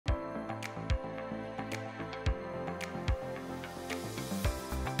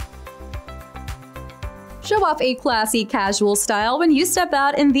Show off a classy casual style when you step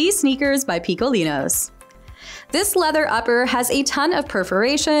out in these sneakers by Pikolinos. This leather upper has a ton of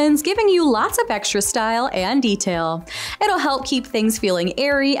perforations, giving you lots of extra style and detail. It'll help keep things feeling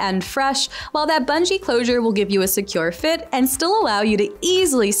airy and fresh, while that bungee closure will give you a secure fit and still allow you to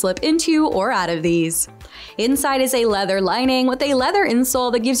easily slip into or out of these. Inside is a leather lining with a leather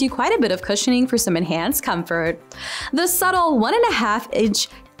insole that gives you quite a bit of cushioning for some enhanced comfort. The subtle 1.5-inch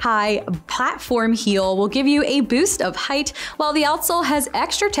high platform heel will give you a boost of height, while the outsole has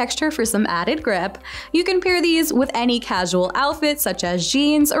extra texture for some added grip. You can pair these with any casual outfit such as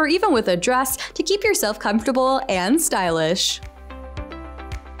jeans or even with a dress to keep yourself comfortable and stylish.